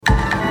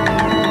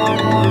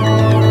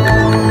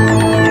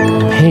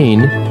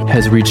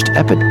has reached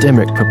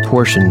epidemic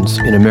proportions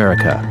in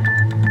America.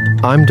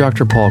 I'm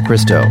Dr. Paul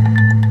Christo.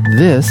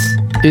 This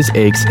is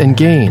Aches and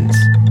Gains.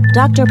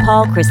 Dr.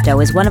 Paul Christo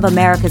is one of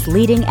America's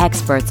leading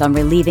experts on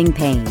relieving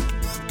pain.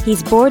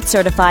 He's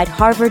board-certified,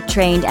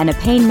 Harvard-trained, and a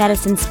pain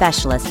medicine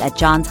specialist at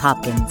Johns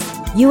Hopkins.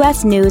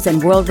 U.S. News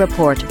 & World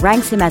Report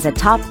ranks him as a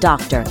top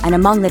doctor and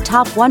among the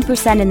top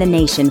 1% in the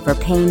nation for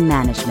pain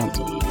management.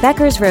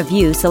 Becker's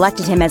Review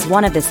selected him as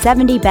one of the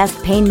 70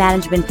 best pain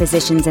management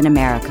physicians in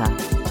America.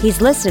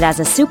 He's listed as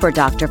a super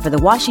doctor for the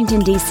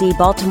Washington, D.C.,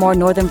 Baltimore,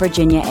 Northern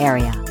Virginia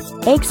area.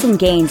 Aches and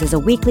Gains is a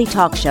weekly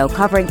talk show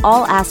covering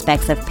all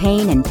aspects of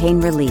pain and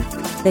pain relief.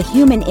 The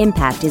human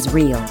impact is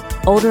real.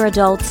 Older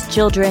adults,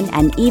 children,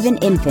 and even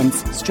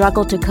infants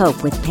struggle to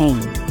cope with pain.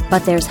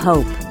 But there's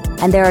hope,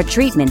 and there are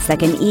treatments that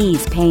can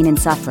ease pain and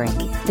suffering.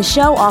 The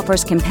show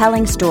offers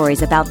compelling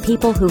stories about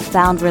people who've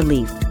found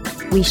relief.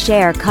 We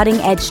share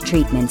cutting-edge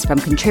treatments from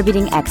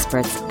contributing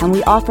experts, and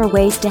we offer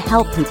ways to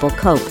help people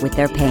cope with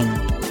their pain.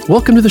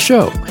 Welcome to the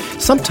show.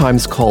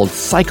 Sometimes called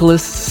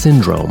Cyclist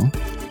syndrome,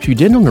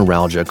 pudendal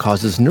neuralgia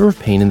causes nerve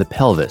pain in the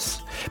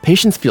pelvis.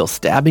 Patients feel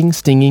stabbing,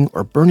 stinging,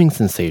 or burning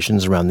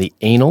sensations around the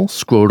anal,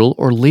 scrotal,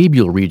 or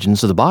labial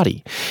regions of the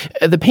body.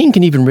 The pain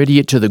can even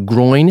radiate to the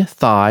groin,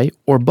 thigh,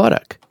 or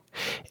buttock.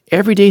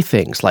 Everyday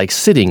things like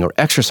sitting or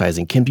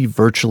exercising can be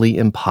virtually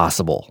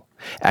impossible.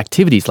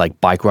 Activities like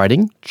bike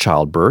riding,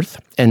 childbirth,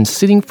 and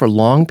sitting for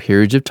long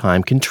periods of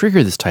time can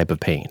trigger this type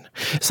of pain.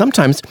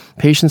 Sometimes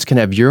patients can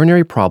have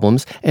urinary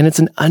problems, and it's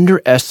an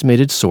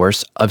underestimated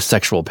source of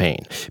sexual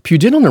pain.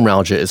 Pudendal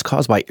neuralgia is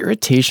caused by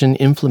irritation,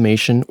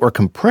 inflammation, or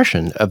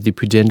compression of the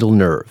pudendal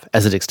nerve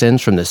as it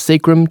extends from the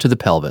sacrum to the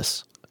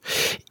pelvis.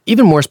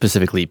 Even more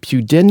specifically,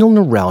 pudendal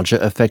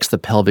neuralgia affects the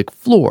pelvic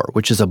floor,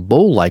 which is a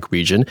bowl-like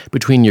region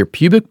between your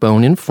pubic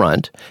bone in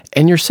front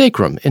and your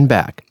sacrum in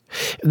back.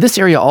 This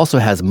area also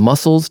has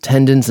muscles,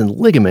 tendons, and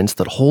ligaments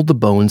that hold the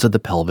bones of the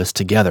pelvis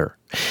together.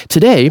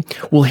 Today,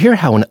 we'll hear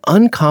how an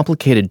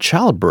uncomplicated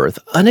childbirth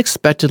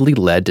unexpectedly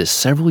led to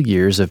several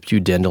years of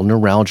pudendal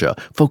neuralgia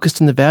focused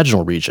in the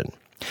vaginal region.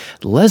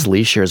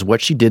 Leslie shares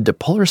what she did to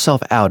pull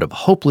herself out of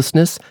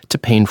hopelessness to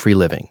pain-free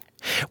living.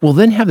 We'll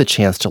then have the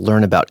chance to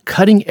learn about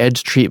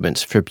cutting-edge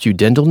treatments for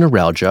pudendal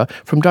neuralgia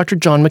from Dr.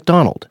 John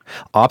McDonald,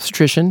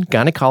 obstetrician,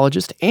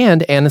 gynecologist,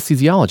 and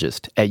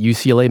anesthesiologist at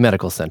UCLA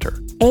Medical Center.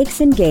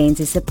 Aches and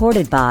Gains is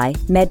supported by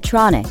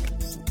Medtronic,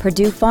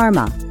 Purdue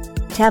Pharma,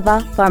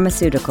 Teva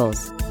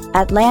Pharmaceuticals,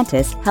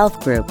 Atlantis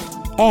Health Group,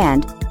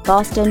 and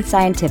Boston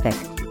Scientific.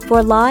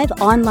 For live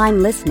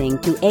online listening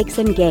to Aches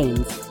and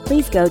Gains,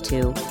 please go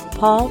to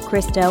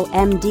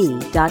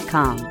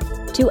paulchristomd.com.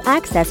 To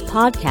access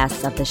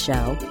podcasts of the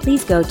show,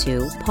 please go to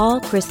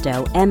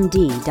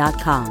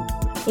paulchristomd.com.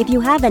 If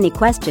you have any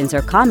questions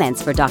or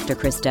comments for Dr.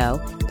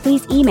 Christo,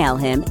 please email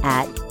him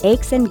at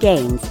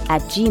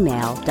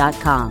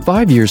achesandgains@gmail.com.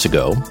 5 years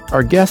ago,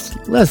 our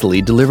guest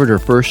Leslie delivered her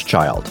first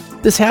child.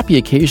 This happy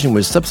occasion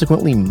was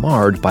subsequently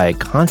marred by a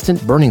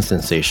constant burning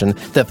sensation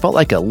that felt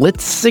like a lit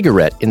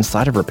cigarette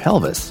inside of her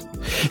pelvis.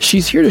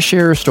 She's here to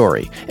share her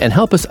story and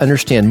help us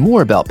understand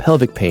more about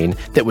pelvic pain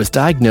that was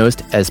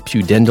diagnosed as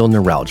pudendal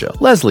neuralgia.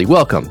 Leslie,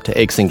 welcome to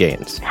Aches and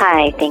Gains.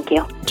 Hi, thank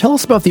you. Tell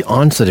us about the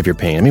onset of your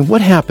pain. I mean,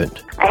 what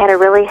happened? I had a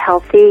really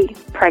healthy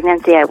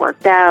pregnancy. I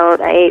worked out,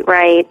 I ate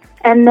right.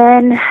 And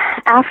then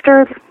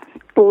after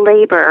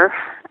labor,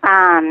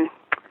 I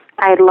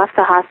left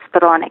the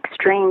hospital in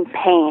extreme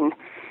pain.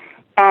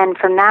 And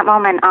from that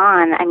moment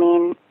on,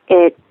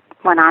 it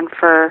went on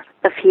for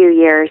a few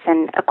years,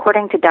 and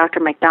according to Dr.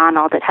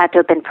 McDonald, it had to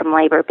have been from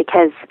labor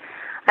because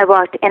I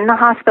walked in the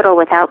hospital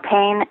without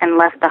pain and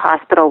left the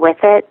hospital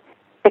with it,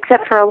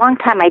 except for a long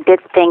time I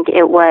did think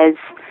it was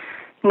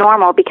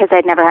normal because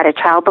I'd never had a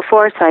child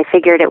before, so I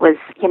figured it was,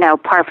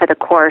 par for the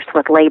course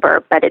with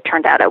labor, but it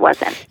turned out it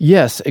wasn't.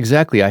 Yes,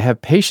 exactly. I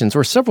have patients,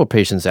 or several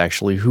patients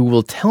actually, who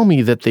will tell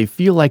me that they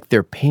feel like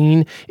their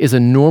pain is a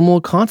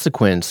normal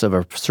consequence of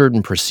a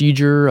certain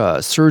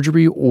procedure,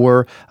 surgery,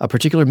 or a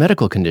particular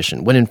medical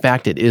condition, when in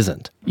fact it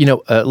isn't.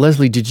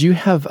 Leslie, did you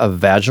have a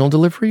vaginal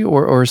delivery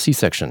or a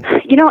C-section?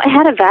 I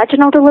had a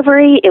vaginal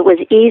delivery. It was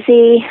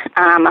easy.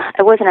 I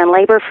wasn't in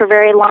labor for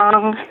very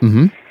long.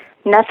 Mm-hmm.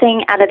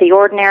 Nothing out of the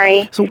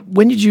ordinary. So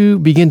when did you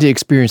begin to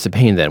experience the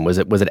pain then? Was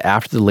it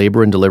after the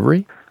labor and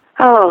delivery?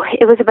 Oh,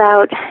 it was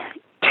about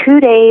 2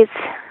 days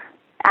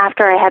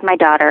after I had my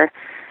daughter.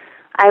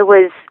 I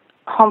was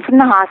home from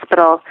the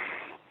hospital,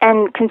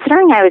 and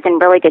considering I was in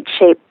really good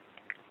shape,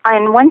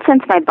 in one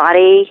sense my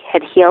body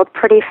had healed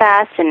pretty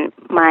fast and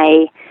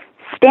my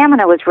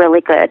stamina was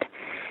really good.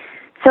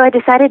 So I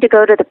decided to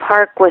go to the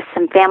park with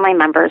some family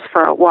members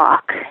for a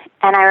walk.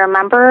 And I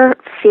remember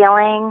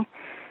feeling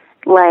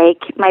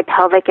like my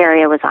pelvic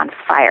area was on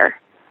fire.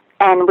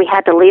 And we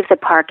had to leave the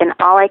park, and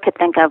all I could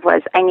think of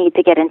was, I need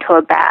to get into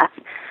a bath.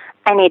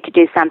 I need to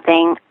do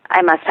something.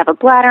 I must have a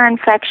bladder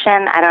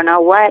infection. I don't know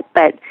what,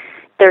 but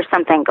there's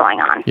something going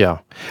on. Yeah.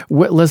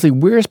 Leslie,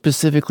 where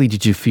specifically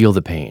did you feel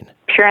the pain?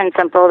 Pure and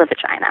simple, the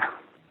vagina.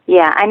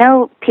 Yeah, I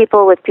know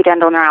people with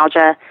pudendal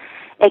neuralgia,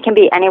 it can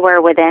be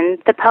anywhere within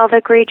the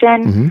pelvic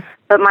region,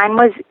 but mine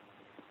was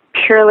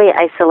purely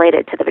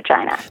isolated to the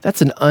vagina.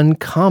 That's an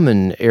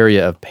uncommon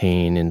area of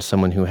pain in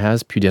someone who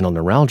has pudendal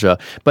neuralgia,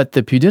 but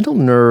the pudendal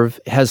nerve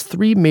has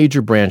 3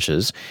 major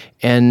branches,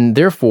 and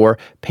therefore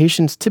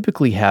patients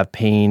typically have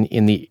pain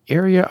in the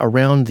area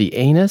around the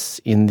anus,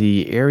 in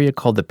the area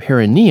called the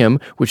perineum,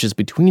 which is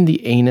between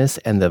the anus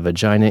and the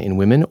vagina in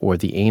women, or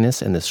the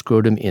anus and the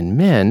scrotum in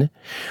men,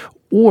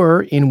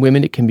 or in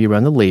women it can be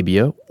around the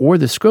labia or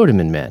the scrotum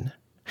in men.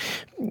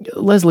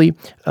 Leslie,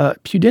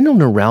 pudendal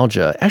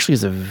neuralgia actually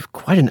is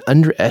quite an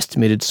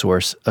underestimated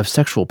source of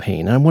sexual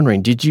pain. And I'm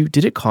wondering,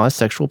 did it cause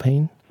sexual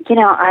pain?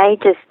 I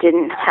just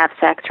didn't have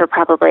sex for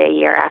probably a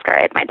year after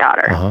I had my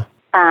daughter. Uh-huh.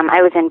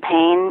 I was in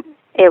pain.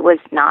 It was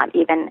not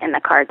even in the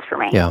cards for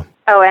me. Yeah.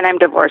 Oh, and I'm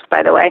divorced,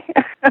 by the way.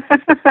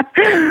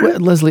 Well,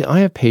 Leslie,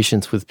 I have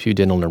patients with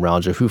pudendal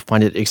neuralgia who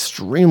find it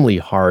extremely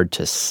hard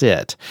to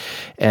sit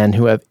and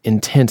who have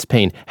intense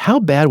pain. How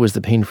bad was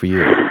the pain for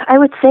you? I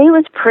would say it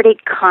was pretty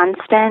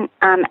constant.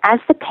 As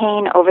the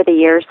pain over the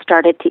years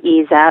started to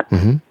ease up,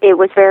 It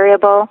was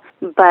variable,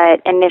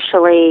 but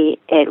initially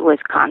it was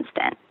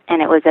constant,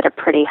 and it was at a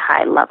pretty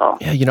high level.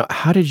 Yeah,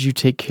 how did you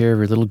take care of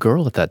your little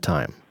girl at that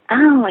time?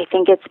 Oh, I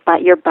think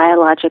you're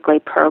biologically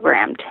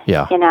programmed.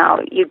 Yeah.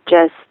 You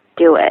just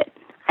do it.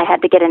 I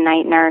had to get a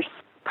night nurse,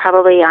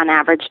 probably on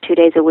average 2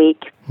 days a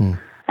week.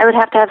 I would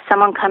have to have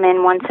someone come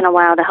in once in a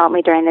while to help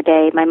me during the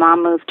day. My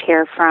mom moved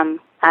here from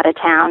out of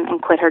town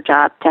and quit her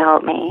job to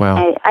help me.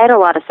 Wow. I had a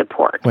lot of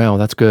support. Wow,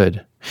 that's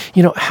good.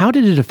 How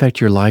did it affect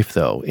your life,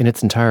 though, in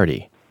its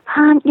entirety?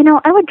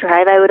 I would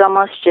drive. I would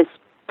almost just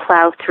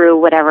plow through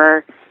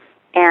whatever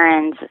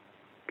errands,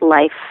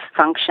 life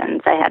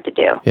functions I had to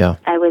do. Yeah.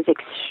 I was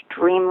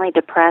extremely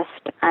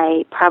depressed.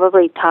 I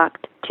probably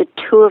talked to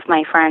 2 of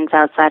my friends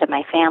outside of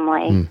my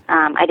family.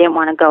 I didn't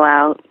want to go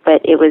out,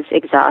 but it was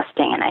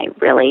exhausting, and I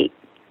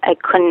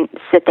couldn't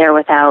sit there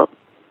without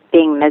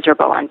being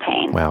miserable and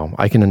pain. Wow,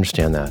 I can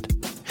understand that.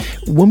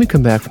 When we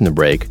come back from the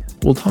break,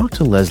 we'll talk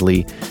to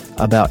Leslie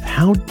about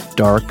how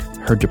dark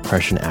her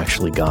depression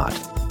actually got.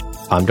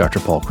 I'm Dr.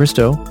 Paul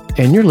Christo,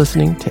 and you're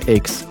listening to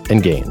Aches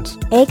and Gains.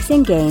 Aches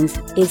and Gains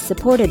is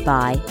supported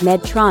by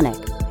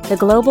Medtronic, the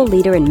global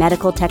leader in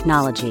medical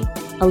technology,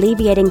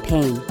 alleviating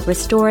pain,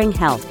 restoring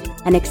health,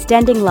 and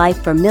extending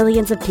life for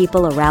millions of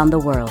people around the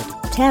world.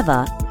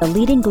 Teva, a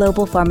leading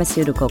global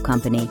pharmaceutical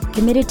company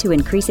committed to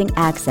increasing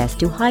access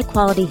to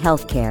high-quality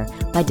health care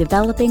by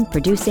developing,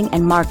 producing,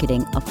 and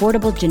marketing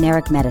affordable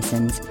generic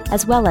medicines,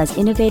 as well as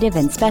innovative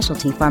and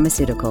specialty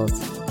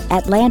pharmaceuticals.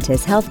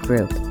 Atlantis Health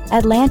Group.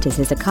 Atlantis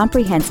is a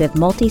comprehensive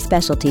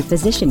multi-specialty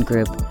physician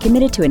group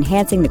committed to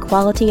enhancing the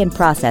quality and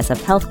process of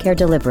healthcare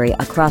delivery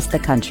across the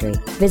country.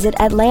 Visit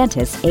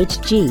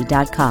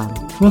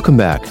AtlantisHG.com. Welcome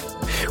back.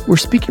 We're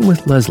speaking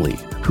with Leslie,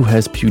 who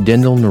has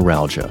pudendal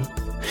neuralgia.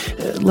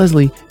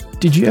 Leslie,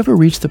 did you ever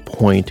reach the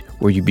point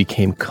where you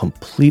became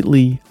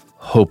completely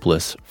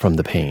hopeless from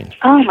the pain?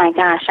 Oh my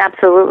gosh,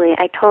 absolutely.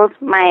 I told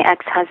my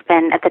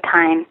ex-husband at the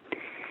time,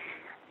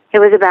 it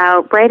was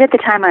about right at the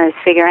time I was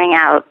figuring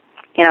out,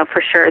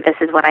 for sure this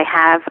is what I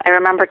have. I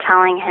remember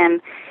telling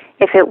him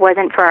if it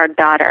wasn't for our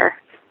daughter,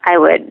 I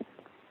would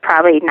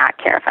probably not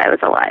care if I was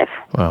alive.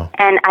 Wow.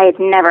 And I had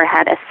never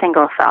had a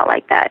single thought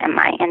like that in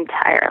my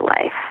entire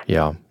life.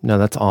 Yeah. No,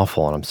 that's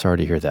awful, and I'm sorry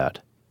to hear that.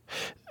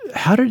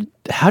 How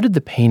did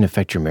the pain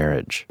affect your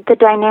marriage? The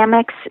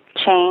dynamics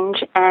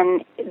change,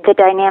 and the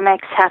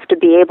dynamics have to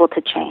be able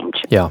to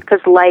change. Yeah.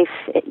 Because life,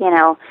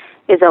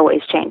 is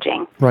always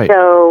changing. Right.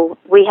 So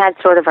we had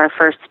sort of our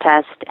first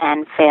test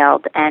and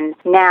failed, and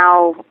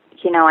now,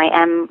 I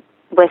am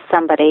with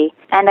somebody,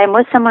 and I'm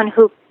with someone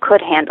who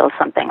could handle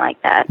something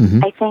like that.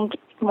 I think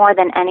more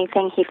than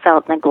anything, he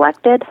felt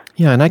neglected.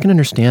 Yeah, and I can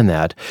understand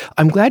that.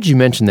 I'm glad you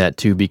mentioned that,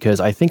 too, because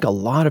I think a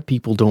lot of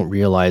people don't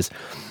realize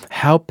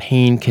how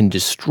pain can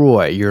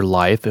destroy your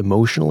life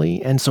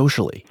emotionally and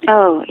socially.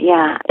 Oh,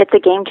 yeah. It's a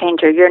game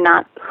changer. You're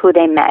not who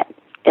they met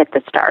at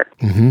the start.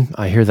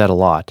 I hear that a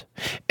lot.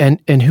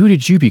 And who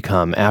did you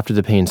become after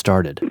the pain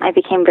started? I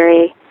became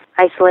very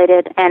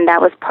isolated, and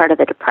that was part of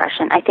the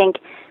depression. I think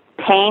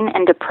pain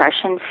and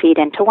depression feed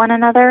into one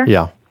another.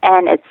 Yeah.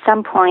 And at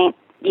some point,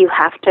 you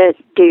have to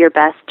do your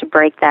best to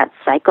break that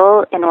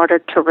cycle in order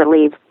to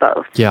relieve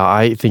both. Yeah,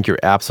 I think you're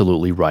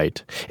absolutely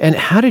right. And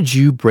how did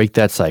you break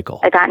that cycle?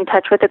 I got in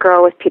touch with a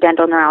girl with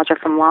pudendal neuralgia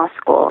from law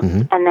school,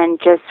 and then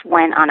just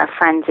went on a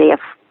frenzy of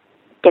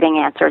getting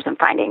answers and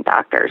finding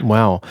doctors.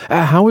 Wow.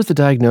 How was the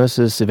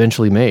diagnosis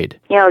eventually made?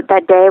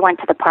 That day I went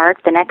to the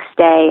park. The next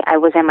day I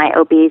was in my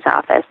OB's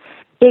office.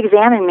 He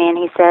examined me and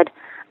he said,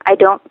 I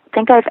don't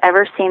think I've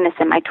ever seen this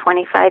in my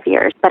 25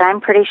 years, but I'm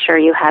pretty sure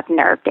you have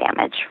nerve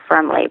damage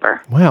from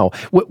labor. Wow.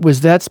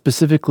 Was that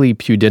specifically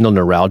pudendal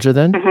neuralgia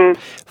then?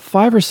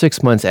 5 or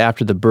 6 months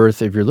after the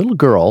birth of your little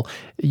girl,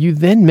 you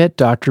then met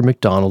Dr.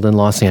 McDonald in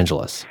Los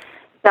Angeles.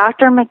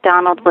 Dr.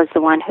 McDonald was the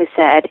one who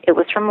said it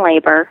was from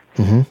labor,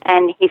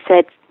 and he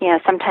said,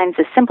 sometimes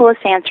the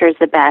simplest answer is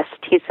the best.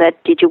 He said,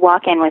 did you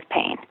walk in with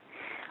pain?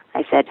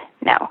 I said,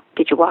 no.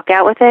 Did you walk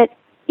out with it?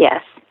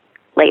 Yes.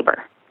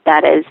 Labor.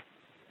 That is...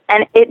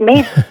 And it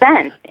made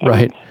sense.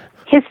 Right.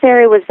 His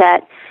theory was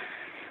that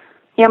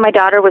My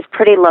daughter was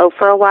pretty low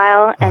for a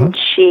while, and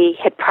she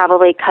had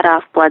probably cut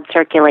off blood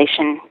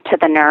circulation to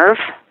the nerve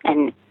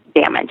and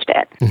damaged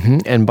it.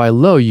 And by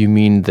low, you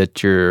mean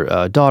that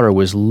your daughter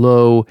was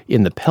low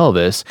in the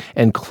pelvis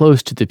and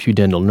close to the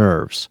pudendal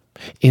nerves.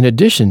 In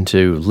addition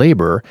to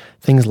labor,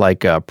 things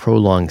like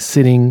prolonged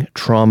sitting,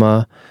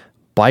 trauma,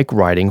 bike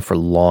riding for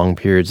long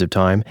periods of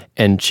time,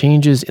 and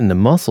changes in the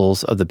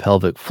muscles of the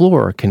pelvic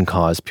floor can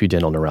cause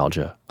pudendal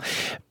neuralgia.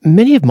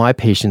 Many of my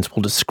patients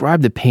will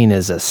describe the pain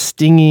as a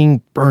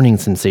stinging, burning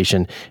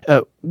sensation.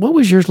 What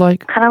was yours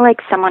like? Kind of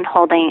like someone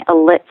holding a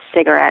lit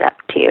cigarette up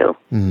to you.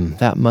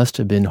 That must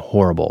have been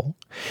horrible.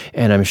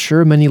 And I'm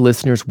sure many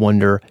listeners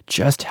wonder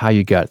just how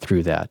you got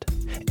through that.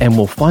 And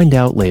we'll find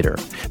out later.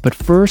 But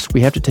first,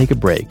 we have to take a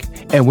break.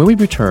 And when we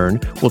return,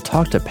 we'll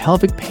talk to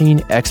pelvic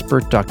pain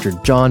expert Dr.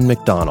 John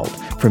McDonald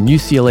from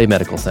UCLA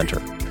Medical Center.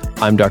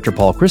 I'm Dr.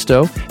 Paul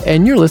Christo,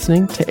 and you're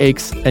listening to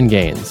Aches and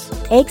Gains.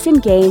 Aches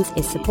and Gains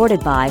is supported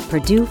by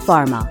Purdue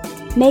Pharma,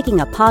 making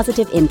a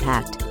positive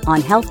impact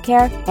on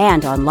healthcare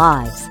and on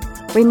lives,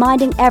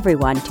 reminding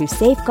everyone to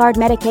safeguard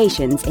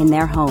medications in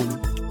their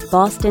home.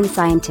 Boston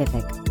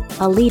Scientific,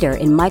 a leader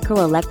in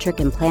microelectric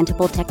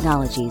implantable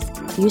technologies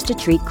used to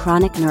treat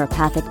chronic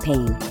neuropathic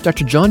pain.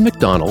 Dr. John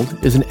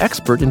McDonald is an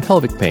expert in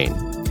pelvic pain.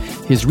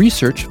 His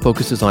research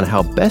focuses on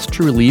how best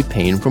to relieve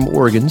pain from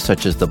organs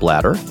such as the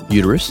bladder,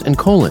 uterus, and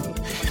colon.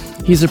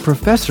 He's a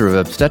professor of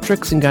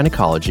obstetrics and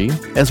gynecology,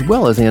 as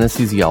well as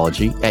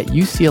anesthesiology at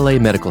UCLA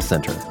Medical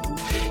Center.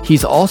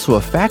 He's also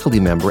a faculty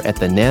member at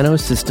the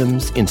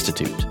Nanosystems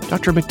Institute.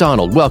 Dr.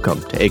 McDonald,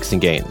 welcome to Aches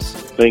and Gains.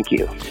 Thank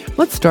you.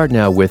 Let's start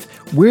now with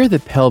where the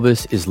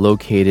pelvis is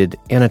located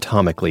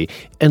anatomically.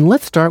 And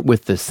let's start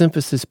with the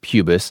symphysis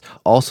pubis,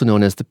 also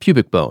known as the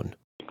pubic bone.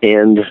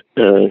 And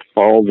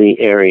all the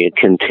area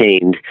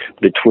contained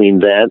between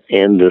that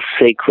and the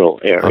sacral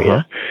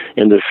area.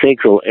 And the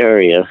sacral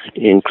area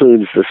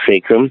includes the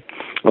sacrum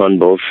on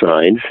both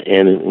sides,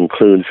 and it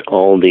includes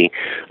all the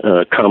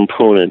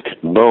component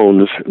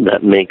bones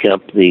that make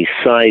up the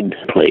side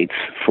plates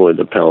for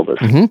the pelvis.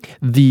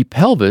 The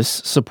pelvis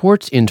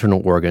supports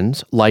internal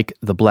organs like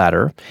the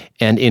bladder,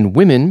 and in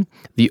women,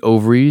 the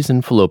ovaries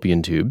and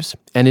fallopian tubes,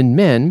 and in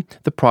men,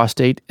 the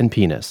prostate and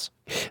penis.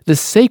 The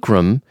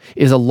sacrum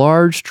is a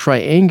large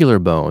triangular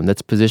bone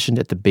that's positioned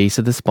at the base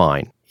of the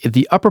spine.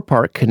 The upper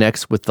part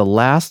connects with the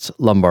last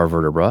lumbar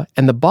vertebra,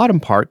 and the bottom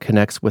part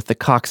connects with the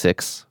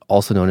coccyx,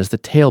 also known as the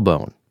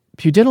tailbone.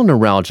 Pudendal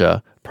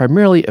neuralgia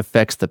primarily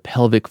affects the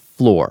pelvic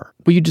floor.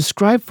 Will you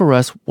describe for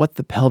us what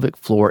the pelvic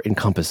floor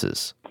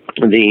encompasses?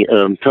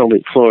 The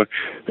pelvic floor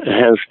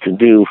has to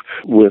do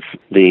with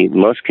the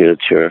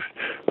musculature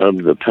of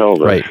the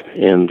pelvis,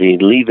 and the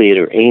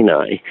levator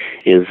ani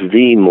is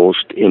the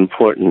most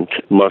important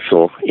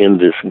muscle in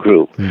this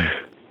group.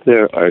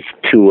 There are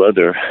two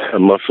other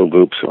muscle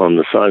groups on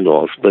the side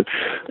walls, but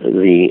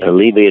the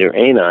levator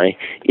ani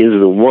is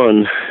the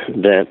one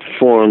that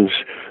forms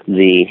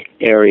the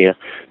area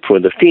for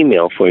the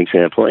female, for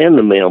example, and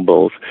the male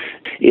both.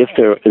 If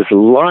there is a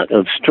lot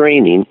of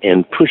straining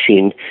and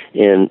pushing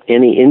and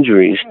any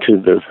injuries to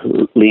the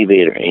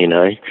levator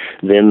ani,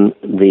 then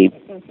the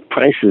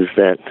prices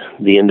that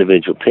the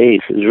individual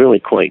pays is really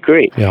quite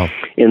great.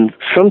 And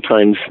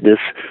sometimes this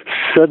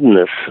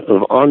suddenness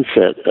of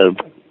onset of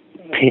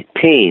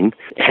pain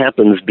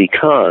happens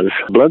because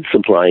blood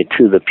supply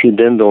to the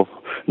pudendal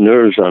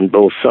nerves on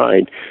both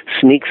sides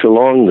sneaks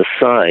along the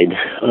side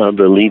of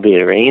the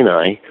levator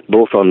ani,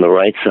 both on the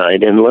right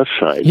side and left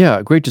side.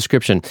 Yeah, great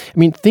description. I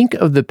mean, think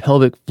of the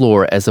pelvic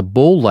floor as a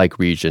bowl-like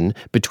region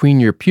between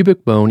your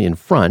pubic bone in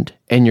front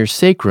and your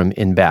sacrum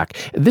in back.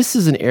 This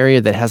is an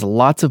area that has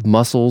lots of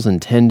muscles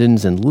and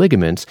tendons and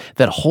ligaments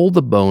that hold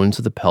the bones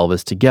of the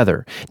pelvis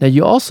together. Now,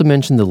 you also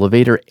mentioned the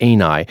levator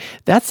ani.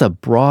 That's a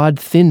broad,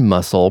 thin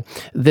muscle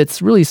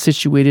that's really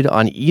situated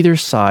on either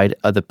side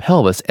of the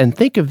pelvis. And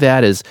think of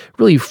that as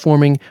really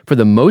forming, for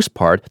the most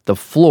part, the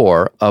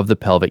floor of the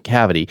pelvic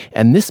cavity.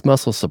 And this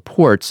muscle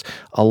supports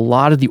a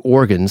lot of the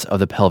organs of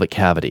the pelvic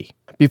cavity.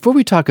 Before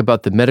we talk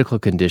about the medical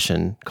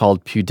condition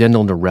called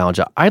pudendal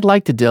neuralgia, I'd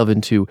like to delve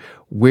into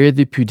where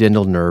the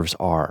pudendal nerves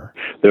are.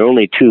 There are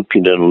only two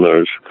pudendal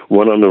nerves,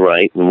 one on the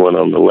right and one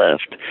on the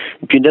left.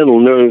 The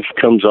pudendal nerve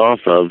comes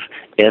off of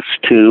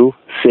S2,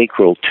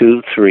 sacral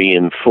 2, 3,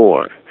 and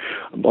 4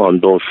 on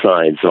both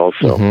sides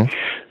also.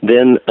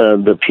 Then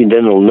the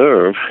pudendal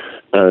nerve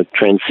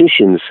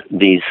transitions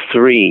these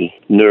three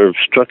nerve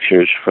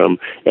structures from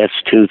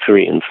S2,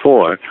 3, and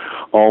 4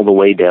 all the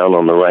way down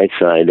on the right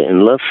side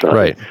and left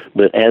side,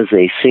 but as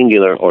a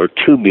singular or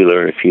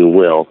tubular, if you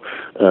will,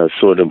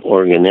 sort of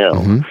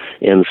organelle.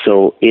 And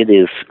so it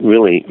is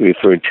really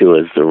referred to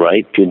as the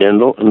right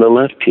pudendal and the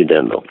left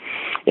pudendal.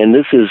 And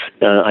this is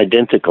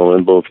identical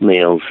in both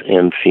males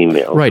and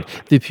females. Right.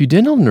 The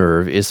pudendal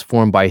nerve is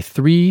formed by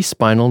three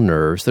spinal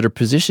nerves that are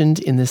positioned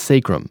in the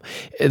sacrum.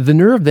 The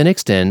nerve then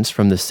extends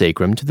from the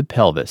sacrum to the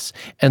pelvis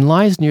and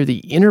lies near the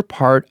inner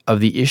part of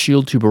the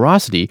ischial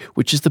tuberosity,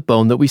 which is the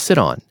bone that we sit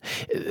on.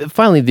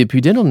 Finally, the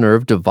pudendal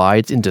nerve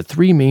divides into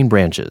three main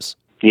branches.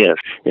 Yes,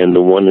 and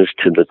the one is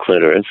to the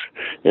clitoris,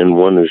 and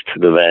one is to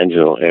the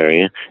vaginal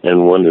area,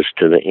 and one is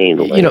to the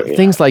anal area.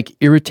 Things like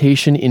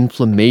irritation,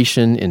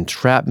 inflammation,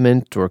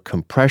 entrapment, or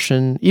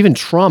compression, even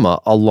trauma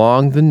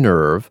along the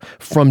nerve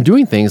from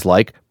doing things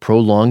like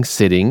prolonged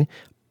sitting,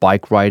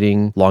 bike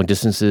riding, long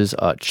distances,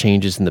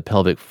 changes in the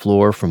pelvic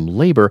floor from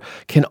labor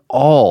can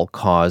all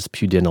cause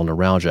pudendal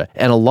neuralgia.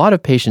 And a lot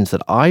of patients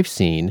that I've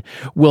seen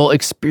will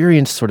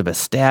experience sort of a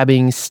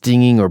stabbing,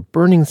 stinging, or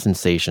burning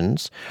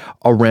sensations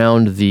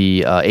around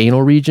the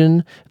anal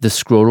region, the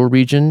scrotal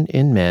region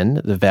in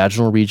men, the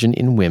vaginal region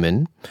in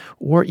women,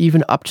 or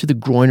even up to the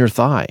groin or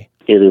thigh.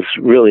 It is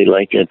really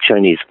like a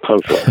Chinese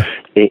puzzle.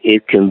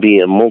 It can be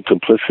a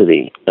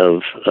multiplicity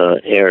of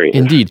areas.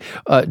 Indeed.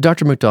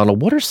 Dr.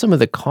 McDonald, what are some of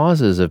the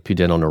causes of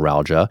pudendal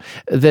neuralgia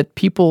that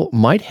people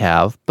might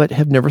have but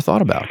have never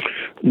thought about?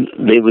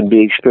 They would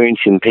be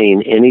experiencing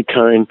pain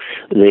anytime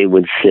they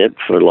would sit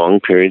for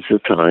long periods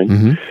of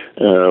time,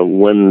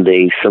 when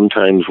they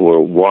sometimes were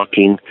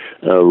walking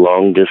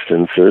long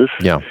distances,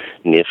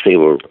 and if they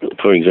were,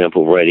 for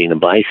example, riding a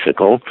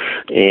bicycle,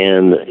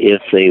 and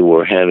if they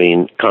were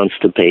having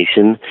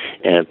constipation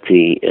at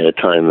the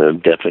time of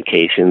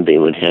defecation, they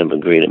would have a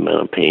great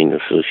amount of pain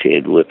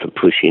associated with the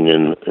pushing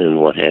and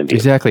what have you.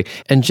 Exactly.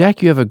 And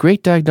Jack, you have a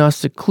great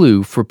diagnostic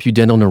clue for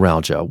pudendal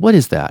neuralgia. What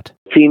is that?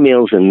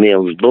 Females and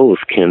males both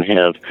can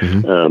have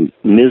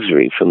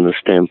misery from the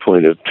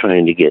standpoint of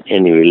trying to get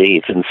any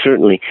relief. And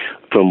certainly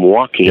from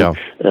walking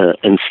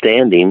and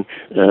standing,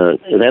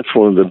 that's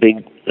one of the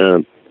big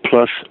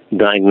plus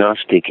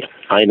diagnostic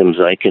items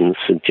I can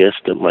suggest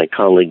that my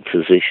colleague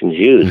physicians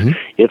use.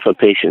 If a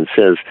patient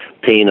says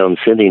pain on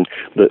sitting,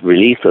 but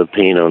relief of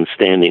pain on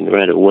standing,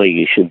 right away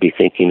you should be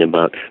thinking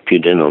about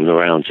pudendal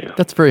neuralgia.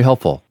 That's very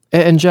helpful.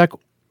 And Jack,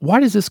 why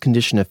does this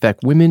condition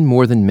affect women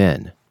more than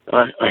men?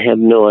 I have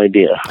no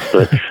idea,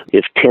 but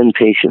if 10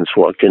 patients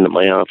walked into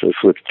my office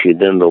with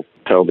pudendal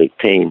pelvic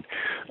pain,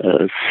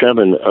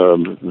 7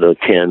 of the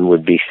 10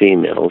 would be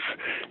females,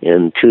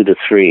 and 2 to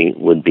 3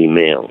 would be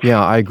males.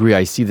 Yeah, I agree.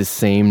 I see the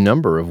same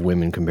number of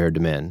women compared to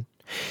men.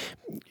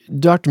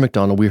 Dr.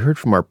 McDonald, we heard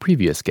from our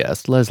previous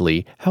guest,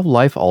 Leslie, how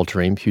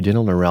life-altering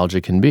pudendal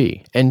neuralgia can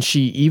be, and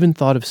she even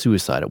thought of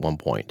suicide at one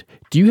point.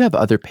 Do you have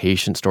other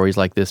patient stories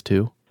like this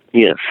too?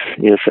 Yes,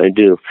 I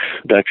do.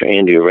 Dr.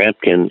 Andrea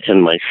Rapkin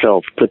and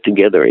myself put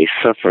together a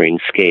suffering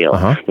scale.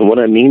 And what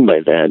I mean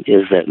by that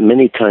is that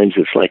many times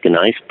it's like an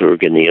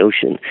iceberg in the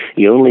ocean.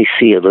 You only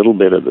see a little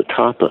bit of the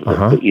top of it,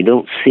 but you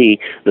don't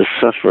see the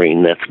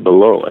suffering that's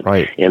below it.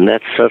 Right. And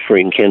that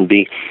suffering can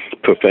be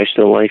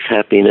professional life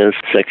happiness,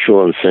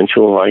 sexual and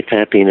sensual life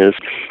happiness,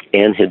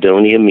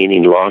 anhedonia,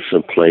 meaning loss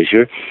of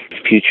pleasure,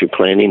 future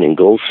planning and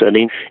goal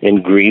setting,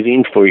 and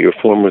grieving for your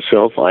former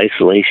self,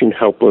 isolation,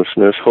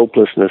 helplessness,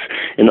 hopelessness,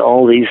 and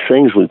all these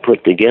things we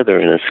put together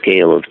in a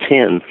scale of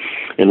 10.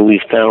 And we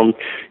found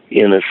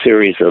in a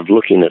series of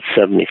looking at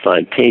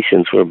 75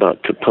 patients, we're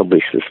about to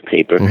publish this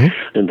paper,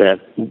 and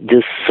that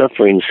this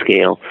suffering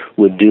scale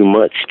would do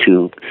much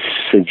to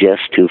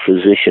suggest to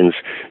physicians,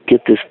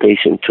 get this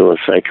patient to a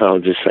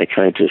psychologist,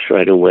 psychiatrist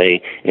right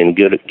away, and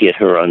get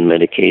her on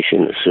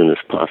medication as soon as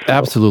possible.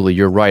 Absolutely,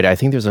 you're right. I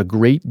think there's a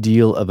great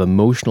deal of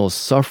emotional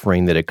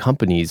suffering that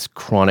accompanies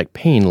chronic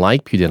pain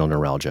like pudendal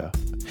neuralgia.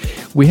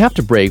 We have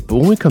to break, but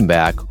when we come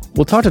back,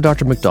 we'll talk to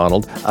Dr.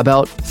 McDonald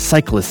about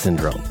Cyclist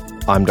syndrome.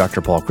 I'm Dr.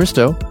 Paul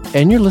Christo,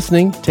 and you're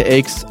listening to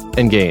Aches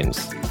and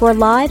Gains. For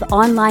live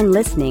online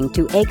listening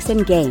to Aches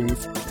and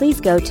Gains, please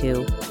go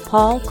to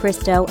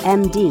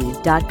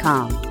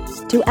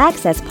paulchristomd.com. To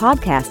access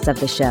podcasts of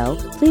the show,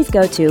 please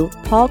go to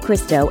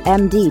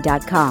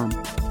paulchristomd.com.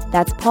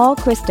 That's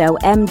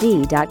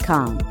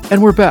paulchristomd.com.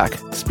 And we're back,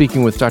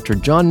 speaking with Dr.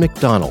 John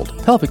McDonald,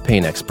 pelvic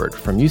pain expert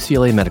from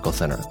UCLA Medical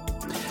Center.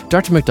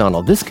 Dr.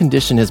 McDonald, this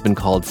condition has been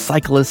called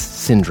Cyclist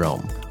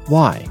syndrome.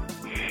 Why?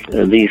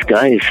 These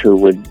guys who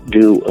would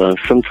do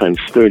sometimes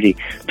 30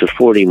 to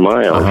 40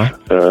 miles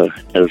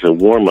as a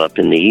warm-up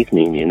in the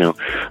evening,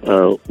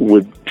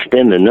 would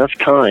spend enough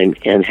time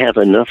and have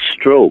enough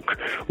stroke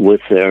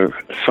with their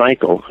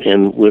cycle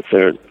and with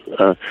their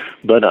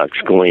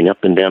buttocks going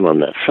up and down on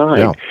that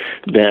side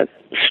that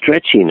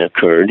stretching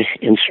occurred,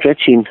 and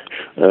stretching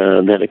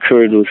that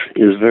occurred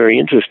is very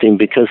interesting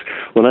because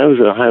when I was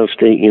at Ohio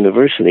State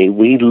University,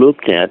 we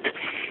looked at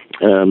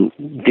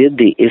did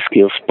the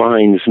ischial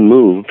spines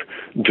move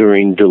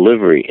during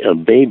delivery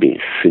of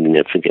babies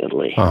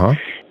significantly?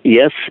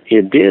 Yes,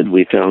 it did.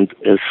 We found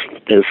as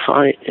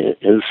high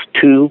as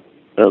 2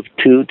 to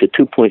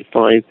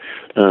 2.5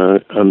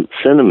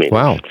 centimeters.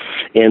 Wow.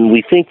 And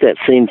we think that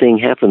same thing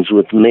happens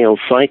with male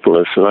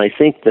cyclists, and I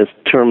think the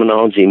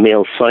terminology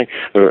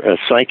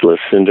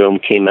cyclist syndrome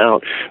came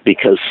out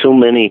because so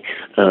many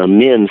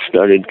men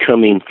started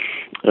coming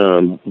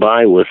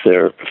by with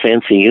their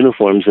fancy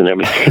uniforms and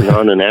everything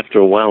on, and after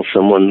a while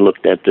someone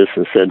looked at this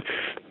and said,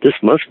 this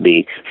must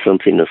be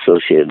something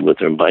associated with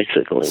their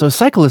bicycling. So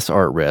cyclists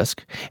are at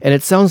risk, and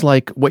it sounds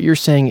like what you're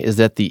saying is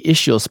that the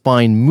ischial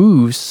spine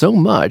moves so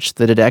much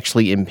that it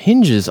actually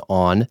impinges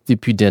on the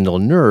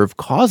pudendal nerve,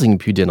 causing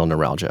pudendal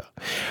neuralgia.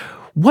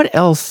 What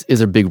else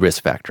is a big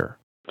risk factor?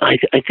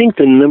 I think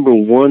the number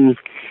one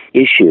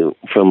issue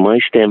from my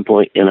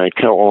standpoint, and I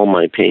tell all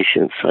my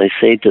patients, I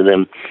say to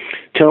them,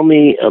 tell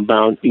me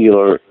about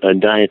your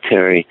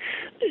dietary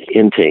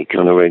intake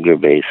on a regular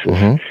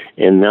basis.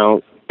 And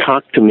now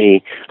talk to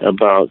me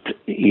about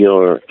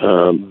your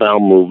bowel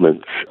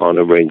movements on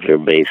a regular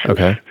basis.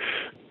 Okay.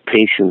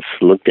 Patients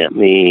looked at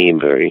me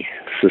very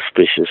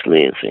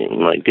suspiciously and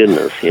saying, my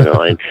goodness,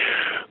 I'm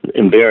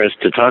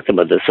embarrassed to talk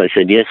about this. I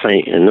said, yes,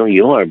 I know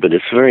you are, but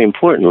it's very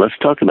important. Let's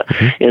talk about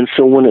it. And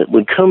so when it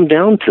would come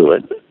down to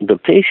it, the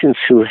patients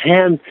who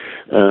had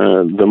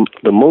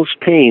the most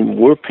pain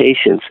were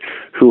patients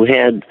who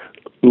had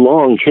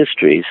long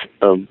histories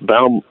of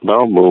bowel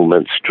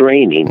movement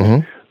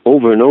straining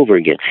over and over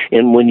again.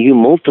 And when you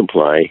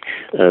multiply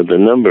the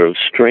number of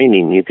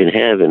straining you can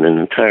have in an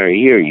entire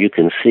year, you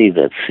can see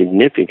that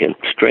significant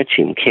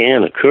stretching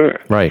can occur.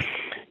 Right.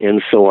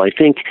 And so I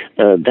think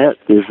that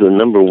is the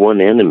number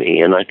one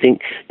enemy. And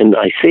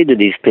I say to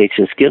these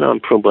patients, get on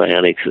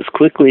probiotics as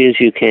quickly as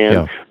you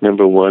can,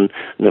 number one.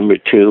 Number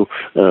two,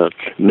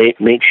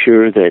 make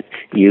sure that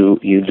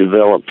you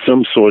develop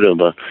some sort of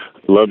a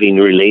loving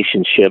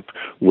relationship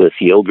with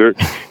yogurt.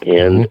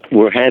 And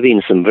we're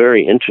having some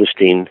very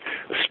interesting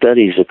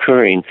studies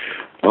occurring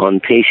on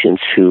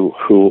patients who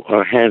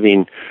are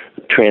having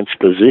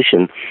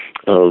transposition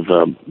of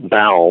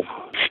bowel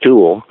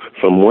stool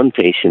from one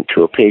patient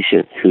to a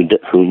patient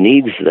who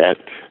needs that,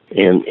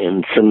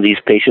 and some of these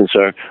patients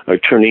are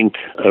turning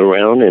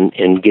around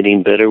and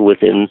getting better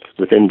within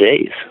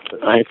days.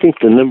 I think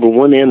the number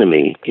one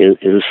enemy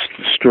is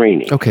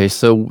straining. Okay,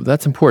 so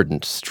that's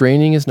important.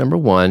 Straining is number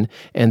one,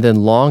 and then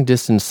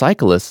long-distance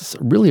cyclists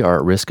really are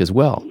at risk as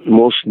well.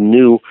 Most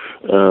new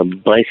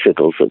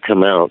bicycles that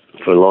come out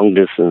for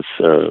long-distance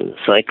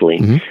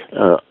cycling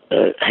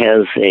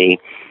has a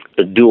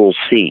dual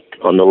seat.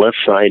 On the left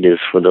side is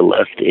for the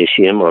left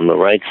ischium, on the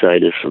right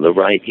side is for the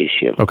right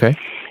ischium. Okay.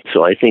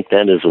 So I think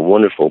that is a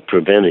wonderful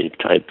preventive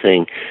type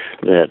thing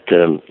that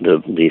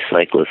the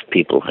cyclist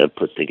people have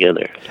put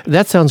together.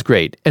 That sounds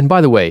great. And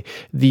by the way,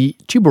 the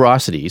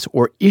tuberosities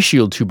or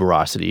ischial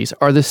tuberosities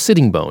are the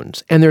sitting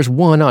bones, and there's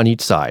one on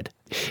each side.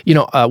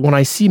 When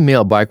I see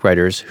male bike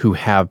riders who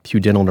have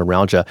pudendal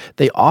neuralgia,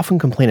 they often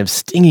complain of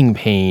stinging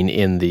pain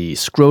in the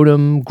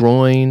scrotum,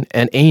 groin,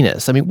 and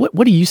anus. I mean,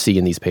 what do you see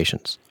in these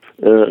patients?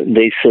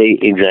 They say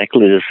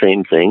exactly the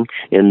same thing,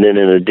 and then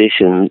in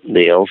addition,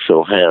 they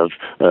also have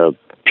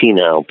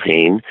penile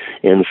pain,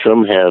 and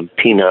some have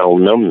penile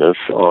numbness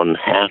on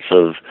half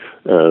of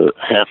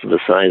the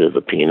side of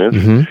the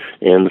penis,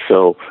 and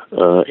so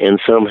and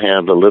some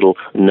have a little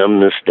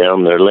numbness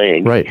down their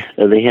leg. Right.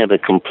 They have a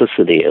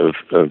complicity of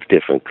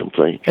different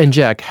complaints. And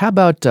Jack, how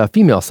about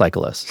female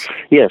cyclists?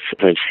 Yes,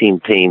 I've seen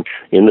pain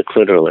in the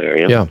clitoral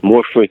area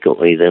more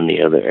frequently than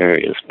the other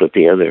areas, but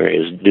the other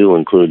areas do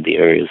include the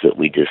areas that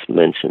we just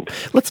mentioned.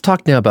 Let's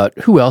talk now about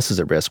who else is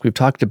at risk. We've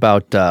talked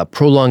about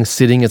prolonged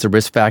sitting as a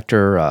risk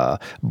factor,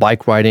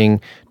 bike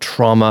riding,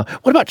 trauma.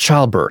 What about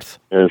childbirth?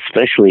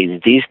 Especially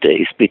these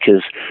days,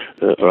 because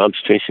our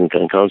obstetrician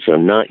gynecologists are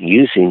not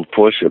using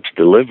forceps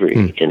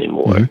delivery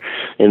anymore.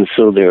 And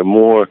so they're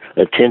more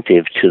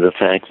attentive to the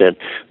fact that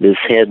this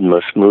head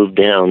must move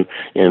down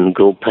and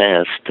go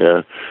past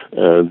the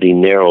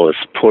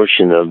narrowest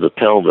portion of the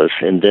pelvis,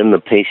 and then the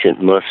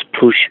patient must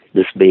push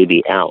this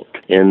baby out.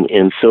 And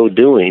in so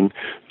doing,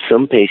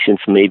 some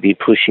patients may be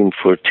pushing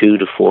for 2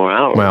 to 4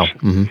 hours. Wow.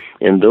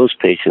 And those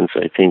patients,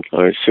 I think,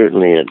 are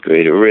certainly at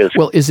greater risk.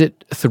 Well, is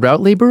it throughout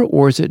labor,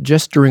 or is it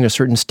just during a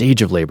certain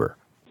stage of labor?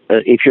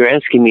 If you're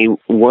asking me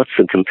what's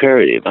the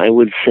comparative, I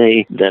would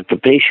say that the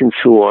patients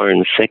who are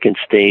in second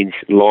stage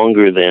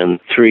longer than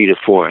 3 to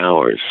 4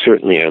 hours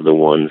certainly are the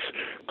ones.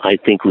 I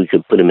think we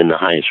could put them in the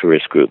highest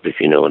risk group, if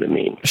you know what I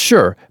mean.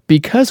 Sure.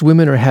 Because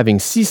women are having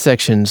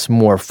C-sections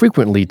more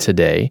frequently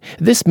today,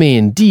 this may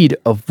indeed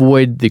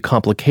avoid the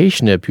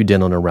complication of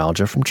pudendal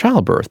neuralgia from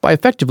childbirth by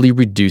effectively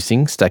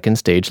reducing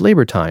second-stage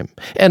labor time.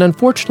 And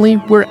unfortunately,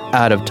 we're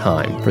out of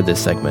time for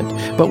this segment,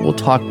 but we'll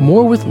talk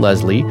more with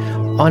Leslie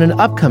on an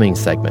upcoming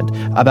segment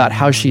about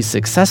how she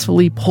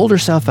successfully pulled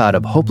herself out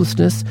of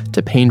hopelessness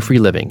to pain-free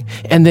living,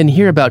 and then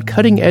hear about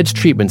cutting-edge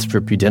treatments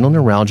for pudendal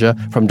neuralgia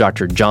from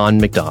Dr. John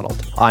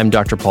McDonald. I'm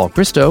Dr. Paul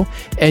Christo,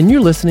 and you're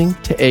listening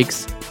to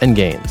Aches and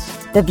Gains.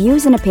 The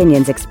views and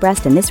opinions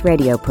expressed in this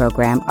radio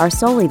program are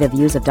solely the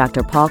views of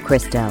Dr. Paul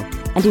Christo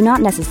and do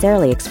not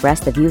necessarily express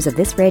the views of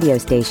this radio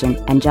station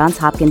and Johns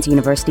Hopkins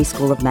University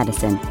School of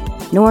Medicine,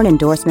 nor an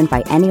endorsement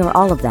by any or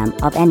all of them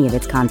of any of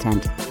its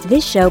content.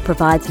 This show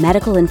provides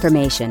medical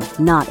information,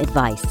 not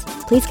advice.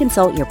 Please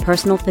consult your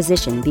personal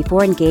physician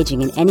before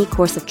engaging in any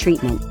course of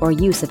treatment or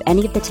use of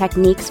any of the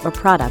techniques or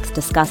products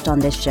discussed on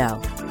this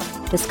show.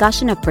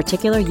 Discussion of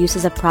particular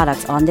uses of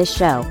products on this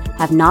show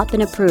have not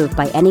been approved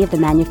by any of the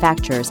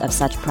manufacturers of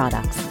such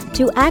products.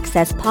 To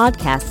access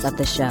podcasts of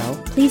the show,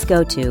 please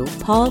go to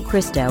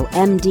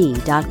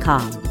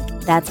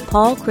paulchristomd.com. That's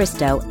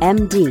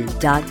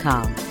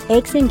paulchristomd.com.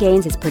 Aches and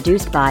Gains is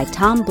produced by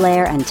Tom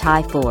Blair and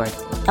Ty Ford.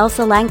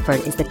 Elsa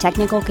Langford is the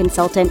technical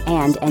consultant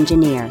and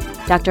engineer.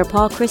 Dr.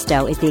 Paul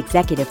Christo is the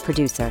executive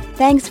producer.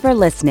 Thanks for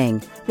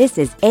listening. This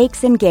is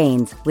Aches and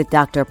Gains with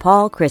Dr.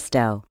 Paul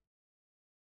Christo.